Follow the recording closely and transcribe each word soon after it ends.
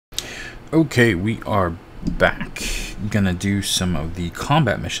Okay, we are back. Gonna do some of the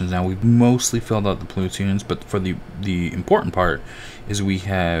combat missions now. We've mostly filled out the platoons, but for the important part is we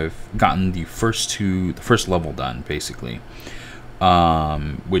have gotten the first level done, basically,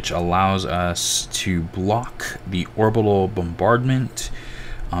 which allows us to block the orbital bombardment,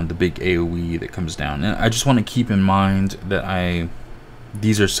 the big AOE that comes down. And I just want to keep in mind that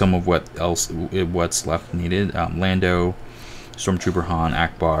these are some of what's left needed. Lando, Stormtrooper Han,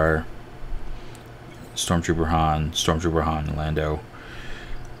 Akbar, Stormtrooper Han, Lando,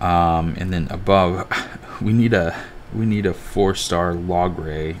 and then above, we need a 4-star log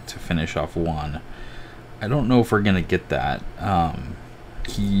ray to finish off one. I don't know if we're gonna get that.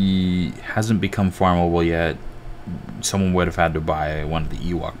 He hasn't become farmable yet. Someone would have had to buy one of the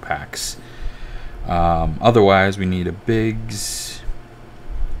Ewok packs. Otherwise, we need a Biggs,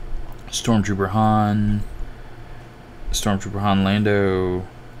 Stormtrooper Han,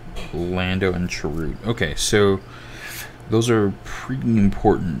 Lando, and Chirrut. Okay, so those are pretty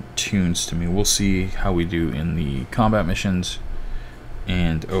important tunes to me. We'll see how we do in the combat missions.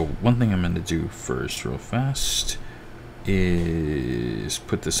 And one thing I'm going to do first real fast is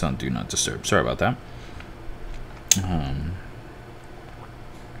put this on Do Not Disturb. Sorry about that.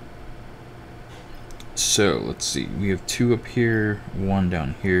 So let's see, we have 2 up here, 1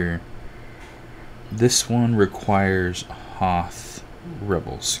 down here. This one requires Hoth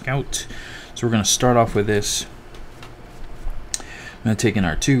Rebel Scout, so we're going to start off with this. I'm going to take in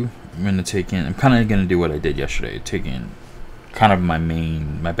R2. I'm kind of going to do what I did yesterday, take in kind of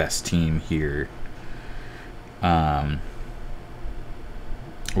my best team here,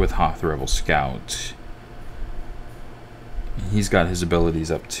 with Hoth Rebel Scout. He's got his abilities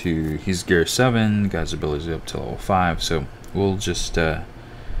up to, he's gear 7, got his abilities up to level 5, so we'll just do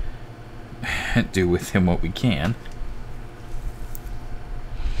with him what we can.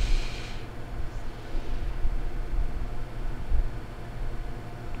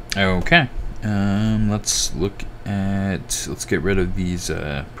 Okay, let's get rid of these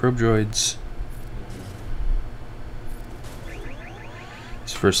probe droids.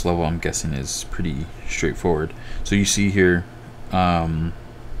 This first level, I'm guessing, is pretty straightforward. So you see here, we're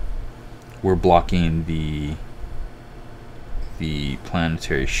blocking the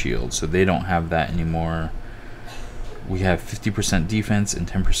planetary shield, so they don't have that anymore. We have 50% defense and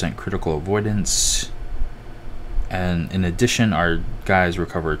 10% critical avoidance. And in addition, our guys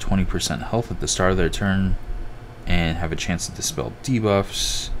recover 20% health at the start of their turn and have a chance to dispel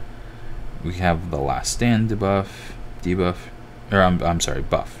debuffs. We have the Last Stand buff, or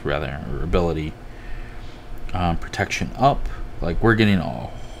ability. Protection up, like we're getting a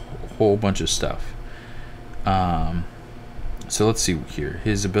whole bunch of stuff. So let's see here.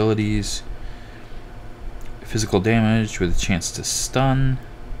 His abilities: physical damage with a chance to stun,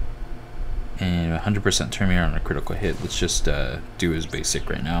 and 100% turn meter on a critical hit. Let's just do his basic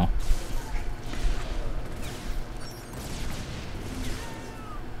right now.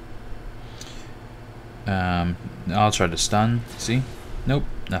 I'll try to stun. See? Nope,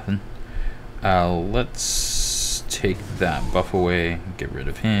 nothing. Let's take that buff away, get rid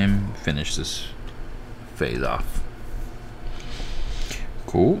of him, finish this phase off.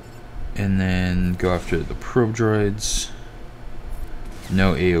 Cool. And then go after the probe droids.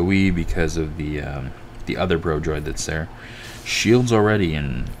 No AoE because of the other probe droid that's there. Shields already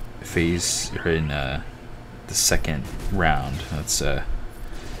in phase, or in the second round. That's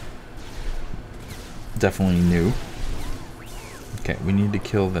definitely new. Okay, we need to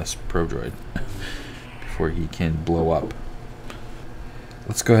kill this probe droid before he can blow up.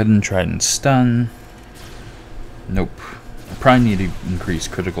 Let's go ahead and try and stun. Nope. I probably need to increase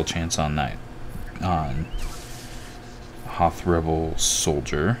critical chance on that, on Hoth Rebel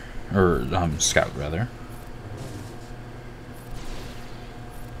Soldier, or Scout rather.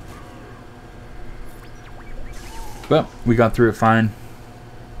 But we got through it fine.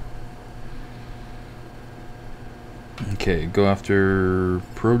 Okay, go after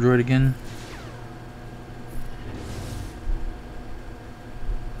probe droid again.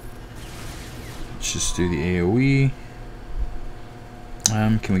 Let's just do the AoE.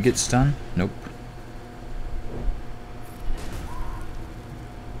 Can we get stun? Nope.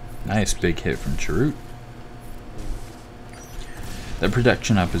 Nice big hit from Chirrut. The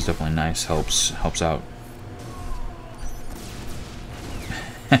protection up is definitely nice. Helps out.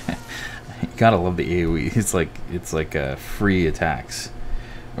 Gotta love the AoE. It's like free attacks.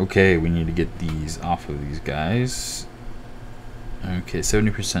 Okay, we need to get these off of these guys. Okay,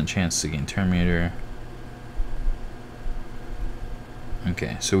 70% chance to gain turn meter.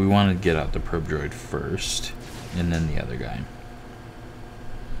 Okay, so we want to get out the probe droid first, and then the other guy.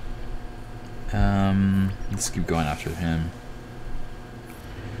 Let's keep going after him.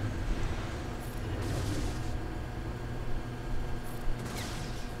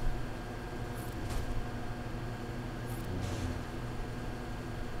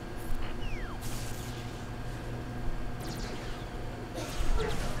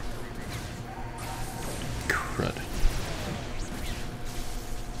 Crud.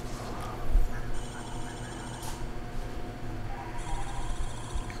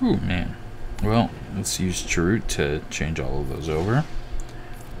 Ooh, man. Well, let's use Chirrut to change all of those over.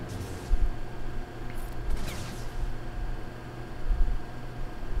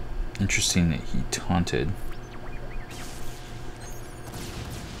 Interesting that he taunted.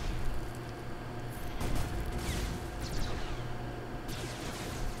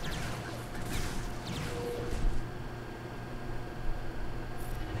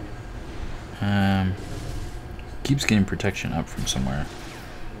 Keeps getting protection up from somewhere.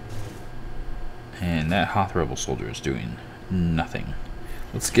 And that Hoth Rebel soldier is doing nothing.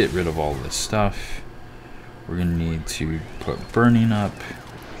 Let's get rid of all this stuff. We're going to need to put burning up.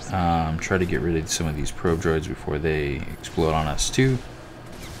 Try to get rid of some of these probe droids before they explode on us too.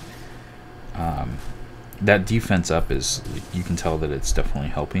 That defense up is, you can tell that it's definitely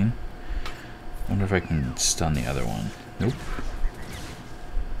helping. I wonder if I can stun the other one. Nope.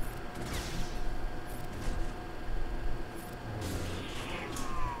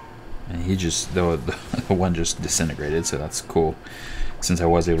 And he just, the one just disintegrated, so that's cool. Since I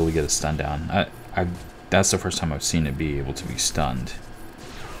was able to get a stun down. That's the first time I've seen it be able to be stunned.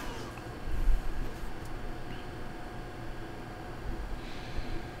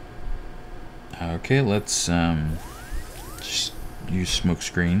 Okay, let's just use smoke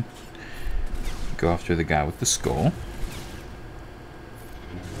screen. Go after the guy with the skull.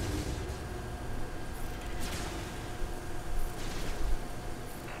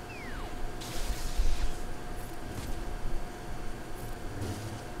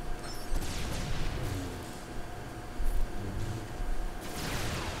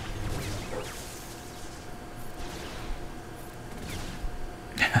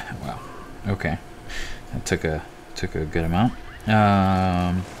 Wow. Okay. That took a good amount.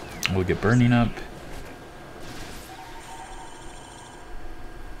 We'll get burning up.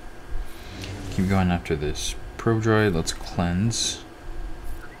 Keep going after this probe droid. Let's cleanse.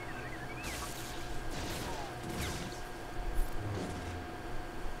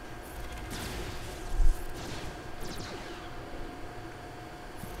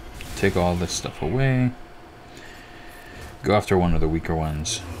 Take all this stuff away. Go after one of the weaker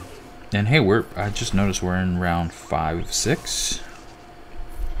ones. And hey, I just noticed we're in round 5, 6.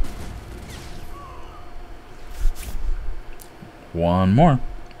 One more.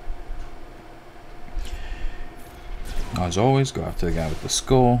 As always, go after the guy with the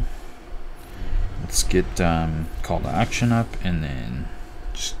skull. Let's get call to action up, and then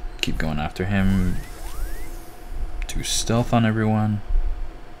just keep going after him. Do stealth on everyone.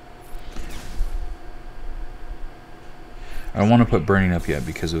 I don't want to put burning up yet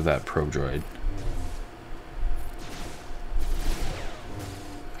because of that probe droid.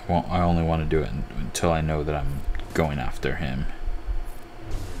 I only want to do it until I know that I'm going after him.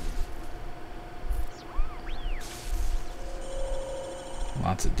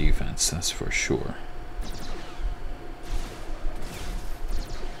 Lots of defense, that's for sure.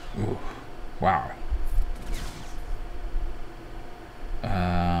 Ooh, wow.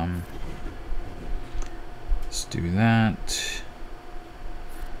 Let's do that.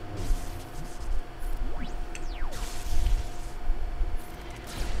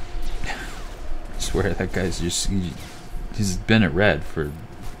 I swear that guy's just, he's been at red for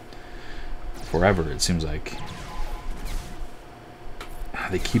forever, it seems like.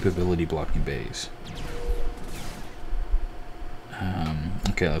 They keep ability blocking bays.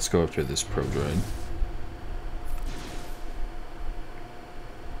 Okay, let's go after this probe droid.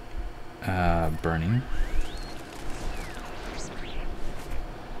 Burning.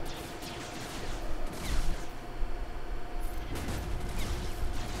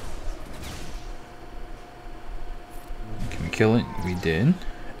 Can we kill it? We did.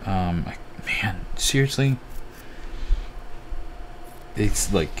 Man, seriously?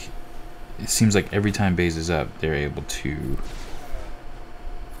 It's like, it seems like every time Baze is up, they're able to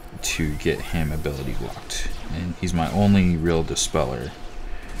get him ability blocked, and he's my only real dispeller.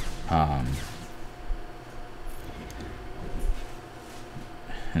 And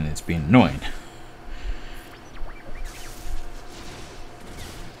it's being annoying.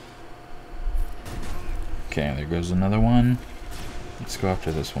 Okay, there goes another one. Let's go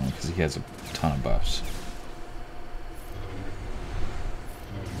after this one because he has a ton of buffs.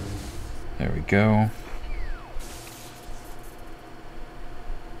 There we go.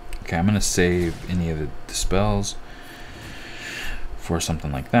 Okay, I'm gonna save any of the spells for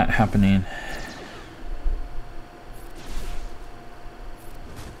something like that happening.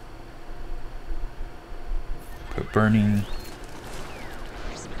 Put burning.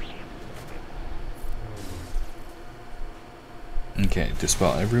 Okay,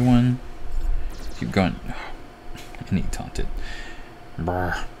 dispel everyone. Keep going. I need taunted.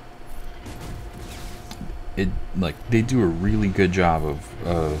 Brr. It, like, they do a really good job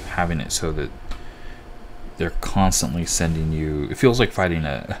of having it so that they're constantly sending you. It feels like fighting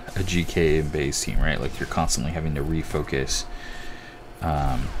a GK and base team, right? Like you're constantly having to refocus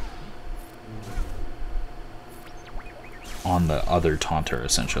on the other taunter,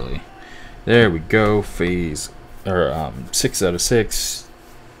 essentially. There we go. Phase, or 6 out of 6.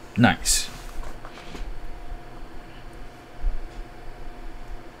 Nice.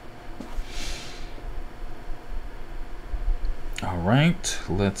 All right,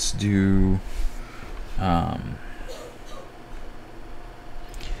 let's do.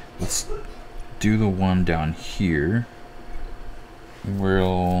 Let's do the one down here.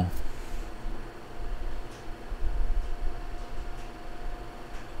 We'll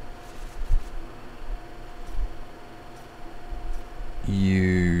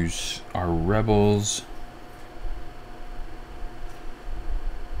use our rebels.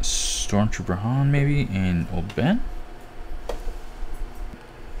 Stormtrooper Han, maybe, and Old Ben.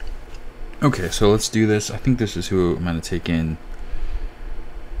 Okay, so let's do this. I think this is who I'm going to take in.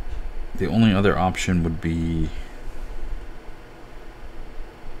 The only other option would be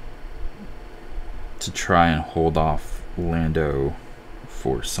to try and hold off Lando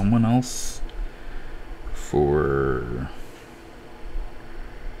for someone else. For...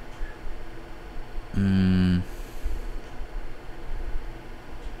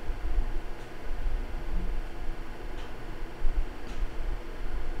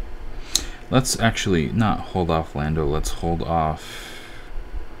 Let's actually not hold off Lando. Let's hold off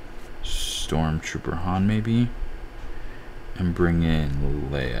Stormtrooper Han, maybe, and bring in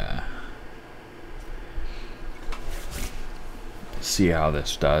Leia. See how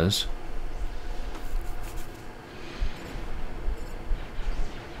this does.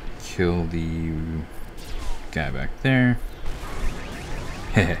 Kill the guy back there.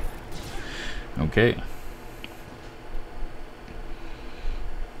 Okay.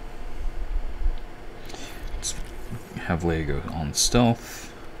 Let's have Leia go on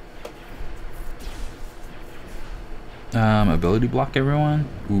stealth. Ability block everyone.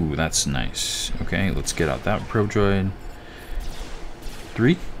 Ooh, that's nice. Okay, let's get out that probe droid.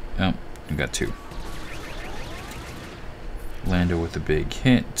 3? Oh, we got 2. Lando with a big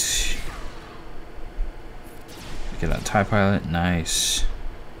hit. Get that TIE pilot. Nice.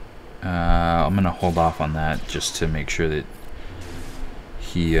 I'm gonna hold off on that just to make sure that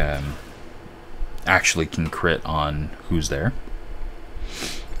he actually can crit on who's there.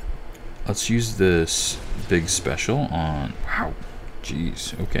 Let's use this big special on... Wow.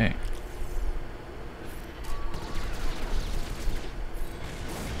 Jeez. Okay.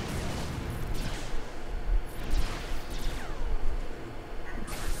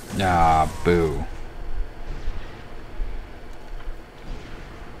 Ah, boo.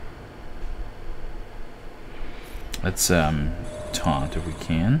 Let's taunt if we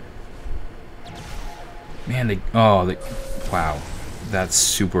can. Man, they... Oh, they... Wow. That's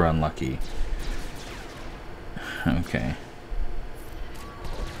super unlucky. Okay.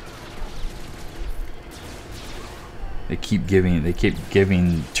 They keep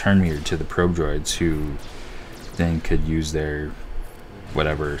giving turn meter to the probe droids, who then could use their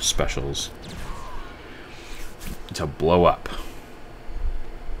whatever specials to blow up.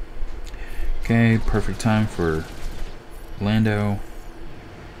 Okay, perfect time for Lando.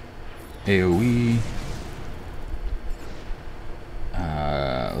 AoE.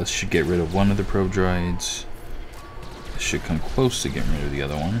 Let's should get rid of one of the probe droids. This should come close to getting rid of the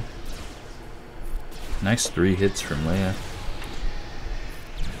other one. Nice 3 hits from Leia.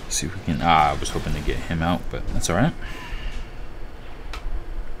 Let's see if we can... I was hoping to get him out, but that's alright.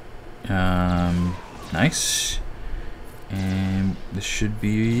 Nice. And this should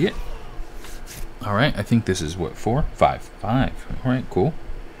be it. Alright, I think this is what, 4? 5. 5. Alright, cool.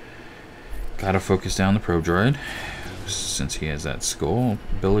 Gotta focus down the probe droid, since he has that skull.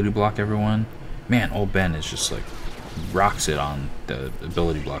 Ability block everyone. Man, Old Ben is just like rocks it on the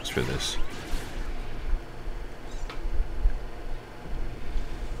ability blocks for this.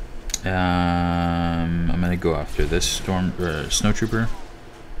 I'm gonna go after this snowtrooper,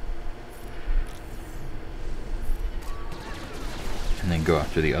 and then and go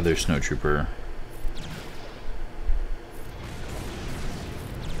after the other snowtrooper.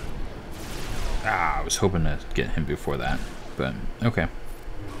 I was hoping to get him before that, but okay.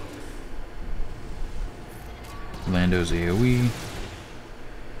 Lando's AoE.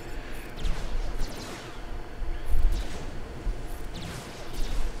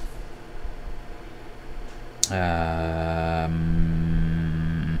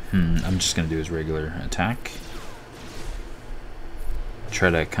 I'm just gonna do his regular attack. Try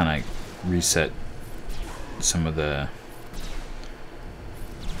to kind of reset some of the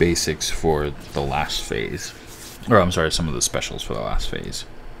basics for the last phase. Or I'm sorry, some of the specials for the last phase.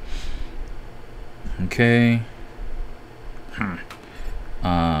 Okay.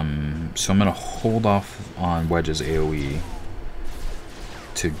 So I'm gonna hold off on Wedge's AoE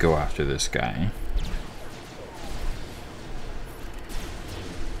to go after this guy.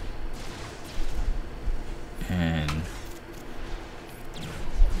 And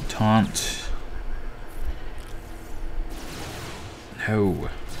taunt. No.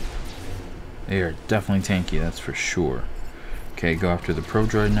 They are definitely tanky, that's for sure. Okay, go after the Pro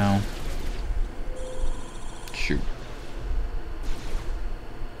Droid now. Shoot.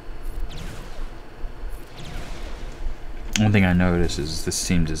 One thing I noticed is this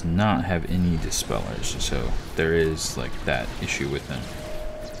team does not have any dispellers, so there is like that issue with them.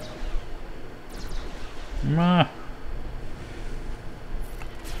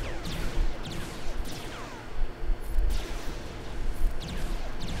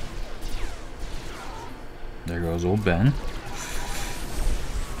 There goes old Ben.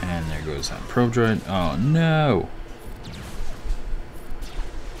 And there goes that Pro Droid. Oh no!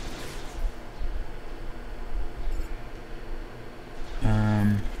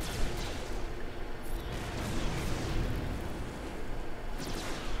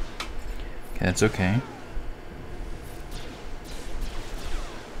 Okay, that's okay.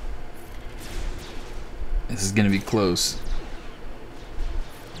 This is gonna be close.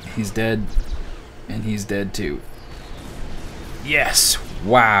 He's dead. And he's dead too. Yes!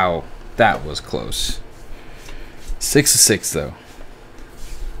 Wow! That was close. 6 of 6 though.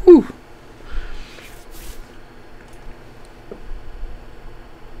 Whew!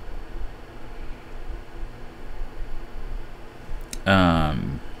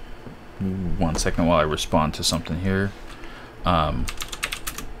 One second while I respond to something here.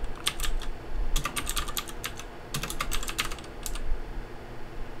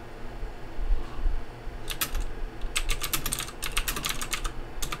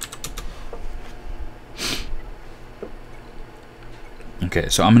 Okay,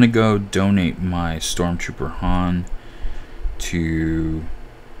 so I'm gonna go donate my Stormtrooper Han to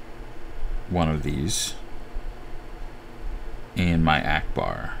one of these and my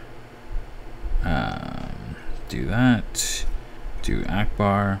Akbar. Do that, do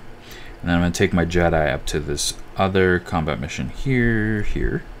Akbar, and then I'm gonna take my Jedi up to this other combat mission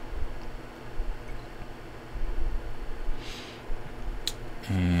here.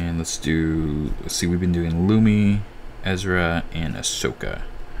 And let's see, we've been doing Lumi, Ezra, and Ahsoka.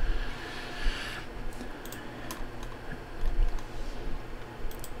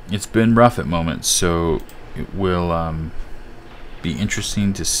 It's been rough at moments, so it will be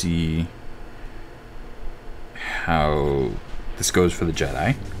interesting to see how this goes for the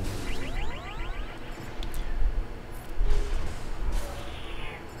Jedi.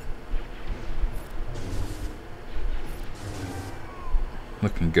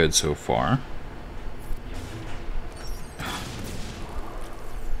 Looking good so far.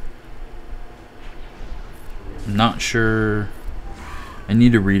 I'm not sure. I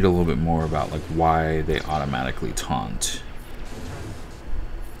need to read a little bit more about like why they automatically taunt.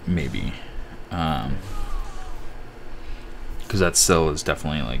 Maybe. Because that still is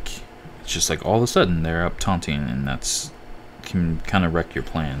definitely like, it's just like all of a sudden they're up taunting, and that's can kind of wreck your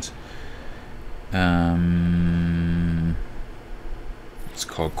plans. It's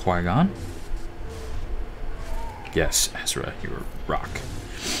called Qui-Gon. Yes, Ezra, you're rock.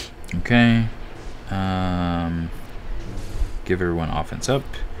 Okay. Give everyone offense up.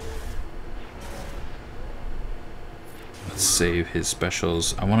 Let's save his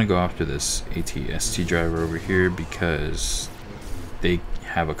specials. I want to go after this AT-ST driver over here because they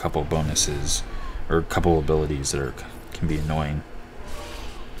have a couple bonuses or a couple abilities that can be annoying.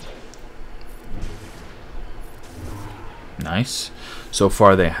 Nice. So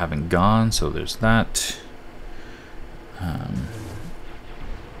far they haven't gone, so there's that.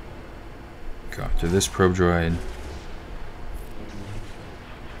 Go after this probe droid.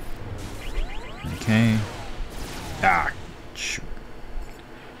 Okay. Shoot.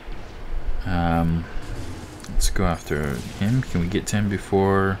 Let's go go after him. Can we get to him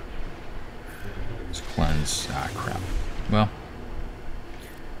before... Let's cleanse. Ah, crap. Well...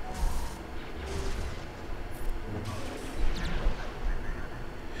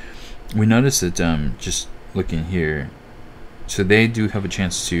 We noticed that, just looking here, so they do have a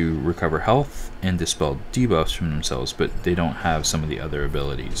chance to recover health and dispel debuffs from themselves, but they don't have some of the other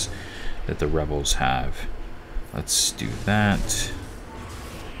abilities that the rebels have. Let's do that.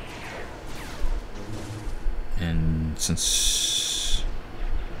 And since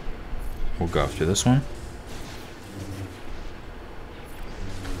we'll go after this one.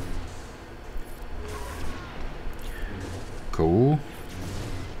 Cool.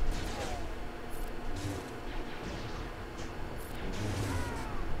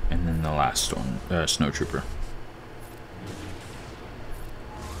 And then the last snow trooper.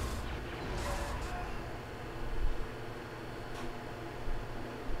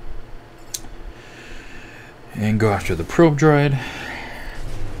 And go after the probe droid.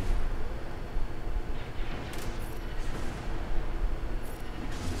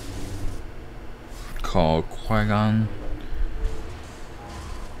 Call Qui-Gon.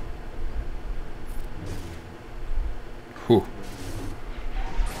 Whew.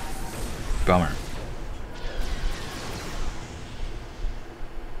 Bummer.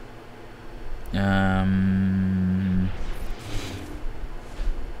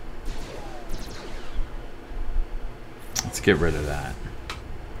 Let's get rid of that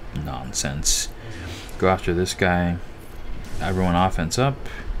nonsense. Go after this guy. Everyone offense up.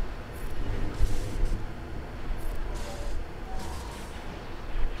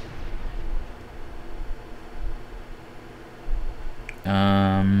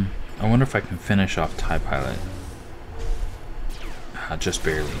 I wonder if I can finish off TIE Pilot. Just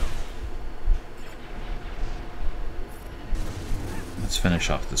barely. Let's finish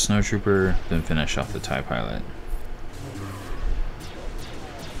off the Snowtrooper, then finish off the TIE Pilot.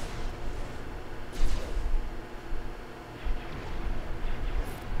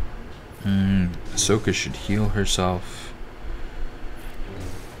 Ahsoka should heal herself.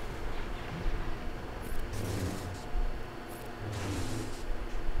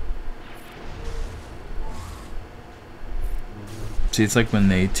 See, it's like when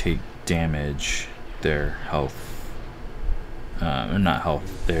they take damage, their health, or not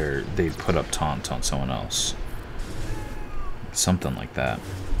health, they put up taunt on someone else. Something like that.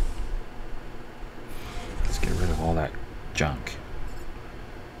 Let's get rid of all that junk.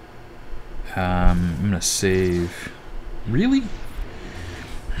 I'm gonna save. Really?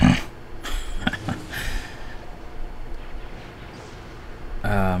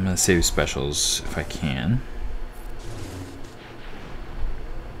 I'm gonna save specials if I can.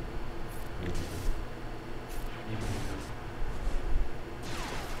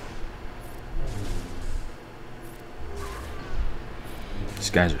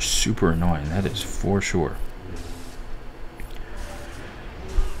 These guys are super annoying, that is for sure.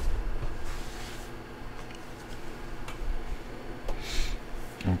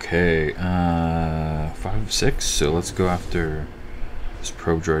 Okay, 5 of 6, so let's go after this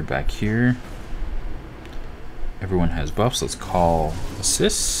probe droid back here. Everyone has buffs, let's call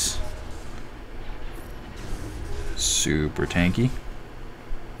assists. Super tanky.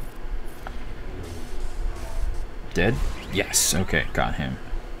 Dead? Yes, okay, got him.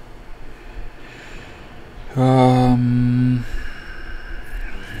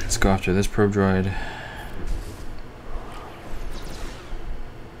 Let's go after this probe droid.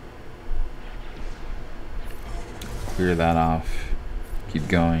 Clear that off. Keep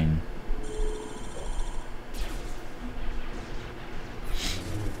going.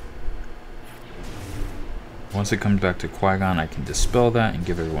 Once it comes back to Qui-Gon, I can dispel that and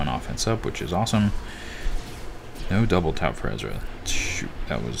give everyone offense up, which is awesome. No double tap for Ezra. Shoot,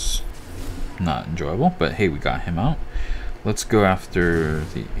 that was not enjoyable, but hey, we got him out. Let's go after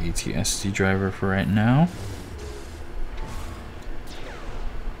the AT-ST driver for right now.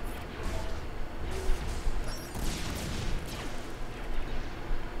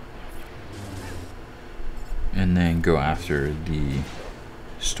 And then go after the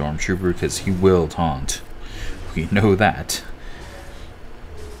Stormtrooper, because he will taunt. We know that.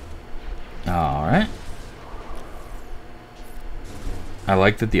 Alright. I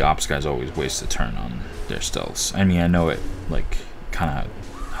like that the ops guys always waste a turn on their stealths. I mean, I know it, like, kind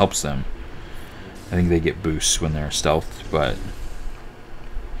of helps them. I think they get boosts when they're stealthed, but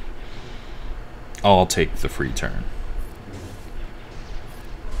I'll take the free turn.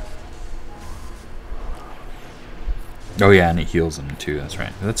 Oh yeah, and it heals them too, that's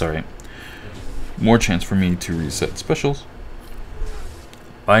right. That's alright. More chance for me to reset specials.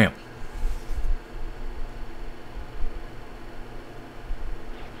 Bam.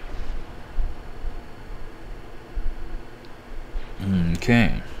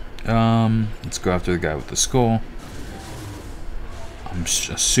 Okay. Let's go after the guy with the skull. I'm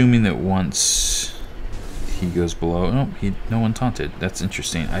assuming that once he goes below... No, no one taunted. That's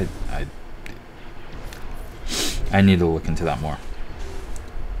interesting. I need to look into that more.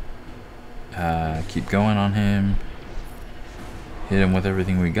 Keep going on him. Hit him with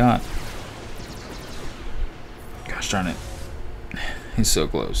everything we got. Gosh darn it. He's so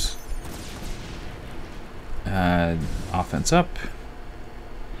close. Offense up.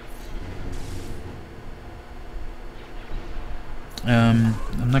 I'm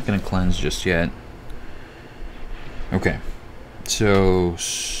not going to cleanse just yet. Okay. So,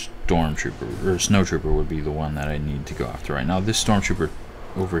 Stormtrooper, or Snowtrooper would be the one that I need to go after right now. This Stormtrooper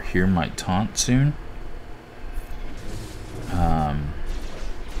over here might taunt soon.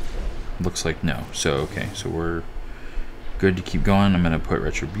 Looks like no. So, okay. So, we're good to keep going. I'm going to put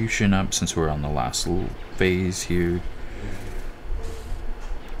Retribution up since we're on the last little phase here.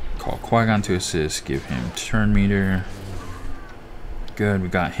 Call Qui-Gon to assist. Give him turn meter. Good. We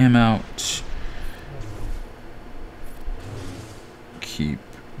got him out. Keep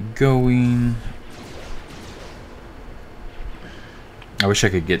going. I wish I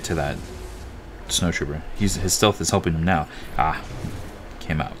could get to that Snowtrooper. His stealth is helping him now. Ah,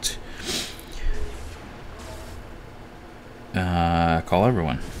 came out. Call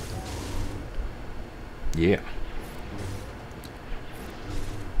everyone. Yeah.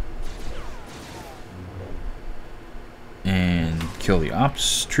 And kill the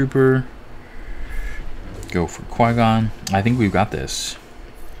Ops Trooper. Go for Qui-Gon. I think we've got this.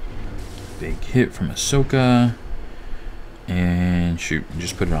 Big hit from Ahsoka. And shoot,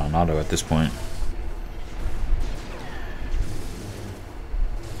 just put it on auto at this point.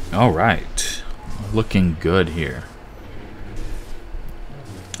 Alright. Looking good here.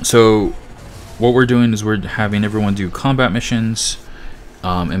 So, what we're doing is we're having everyone do combat missions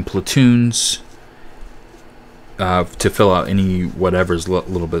in platoons to fill out any whatever's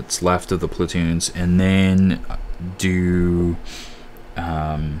little bits left of the platoons, and then do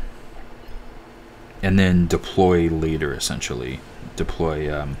and then deploy later, essentially deploy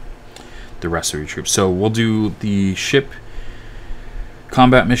the rest of your troops. So we'll do the ship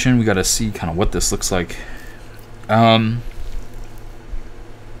combat mission. We got to see kind of what this looks like.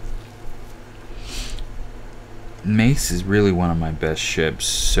 Mace is really one of my best ships,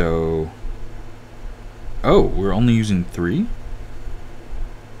 so... Oh, we're only using 3?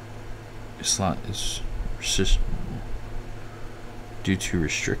 Slot is just due to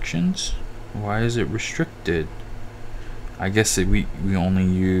restrictions? Why is it restricted? I guess we only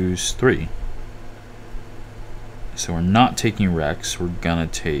use 3. So we're not taking Rex, we're gonna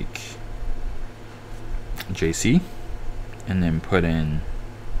take JC and then put in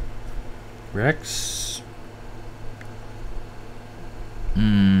Rex.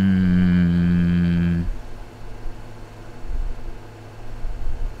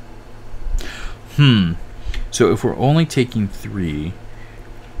 So if we're only taking 3,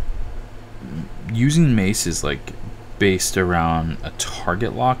 using Mace is like based around a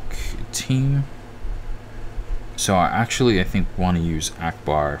target lock team. So I think want to use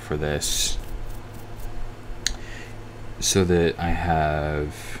Akbar for this, so that I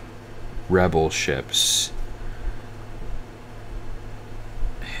have rebel ships.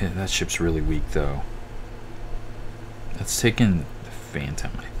 Yeah, that ship's really weak though. That's taken the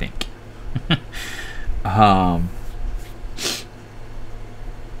Phantom, I think.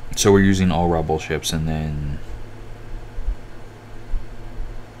 So we're using all rebel ships, and then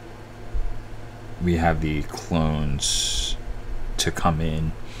we have the clones to come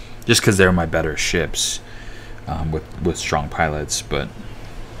in, just because they're my better ships, with strong pilots. But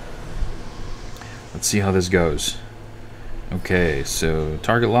let's see how this goes. Okay, so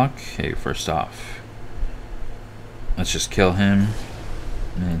target lock. Hey, first off, let's just kill him.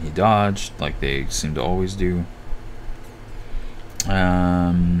 And he dodged, like they seem to always do.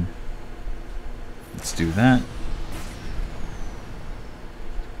 Let's do that.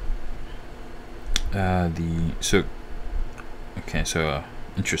 So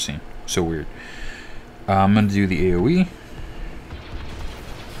interesting, so weird. I'm gonna do the AoE.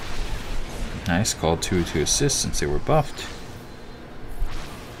 Nice, call 2 to assist since they were buffed.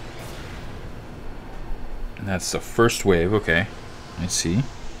 And that's the first wave. Okay, I see.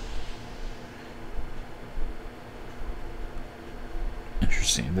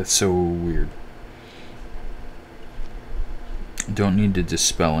 Interesting. That's so weird. Don't need to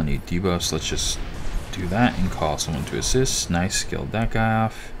dispel any debuffs. Let's just do that and call someone to assist. Nice, killed that guy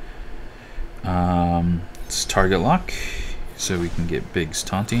off. It's target lock, so we can get Biggs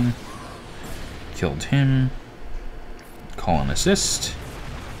taunting. Killed him. call an assist.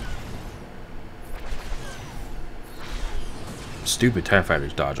 Stupid TIE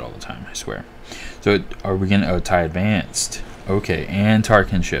fighters dodge all the time, I swear. So are we gonna TIE advanced? Okay, and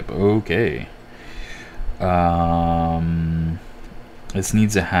Tarkin ship. Okay. This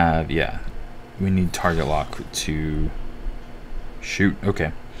needs to have, yeah. We need target lock to shoot.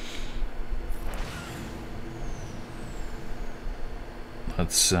 Okay.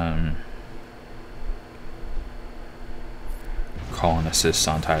 Let's call an assist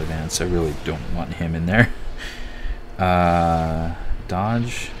on TIE advance. I really don't want him in there.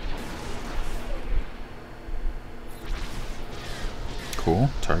 Dodge. Cool.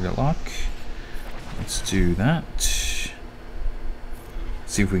 Target lock. Let's do that.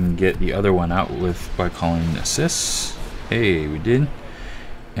 See if we can get the other one out with by calling assists. Hey, we did.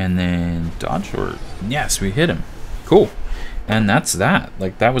 And then dodge, or yes, we hit him. Cool. And that's that.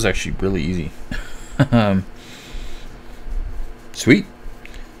 Like, that was actually really easy. Sweet.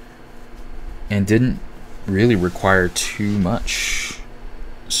 And didn't really require too much.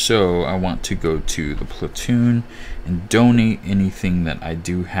 So I want to go to the platoon and donate anything that I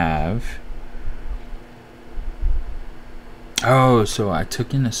do have. Oh, so I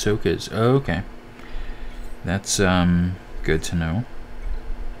took in Ahsoka's. Oh, okay. That's good to know.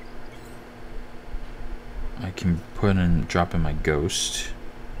 I can put in, drop in my ghost.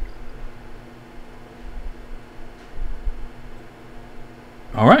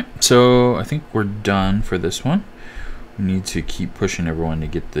 Alright, so I think we're done for this one. We need to keep pushing everyone to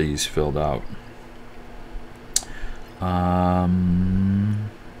get these filled out. And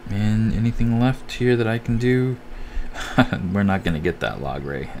anything left here that I can do? We're not going to get that log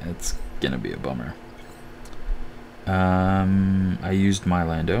ray. It's going to be a bummer. I used my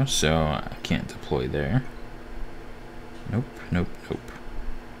Lando, so I can't deploy there. Nope, nope, nope.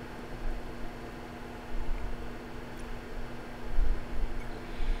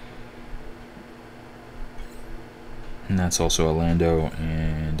 And that's also a Lando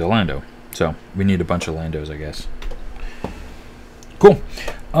and a Lando. So we need a bunch of Landos, I guess. Cool.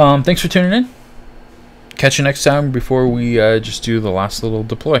 Thanks for tuning in. Catch you next time before we just do the last little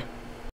deploy.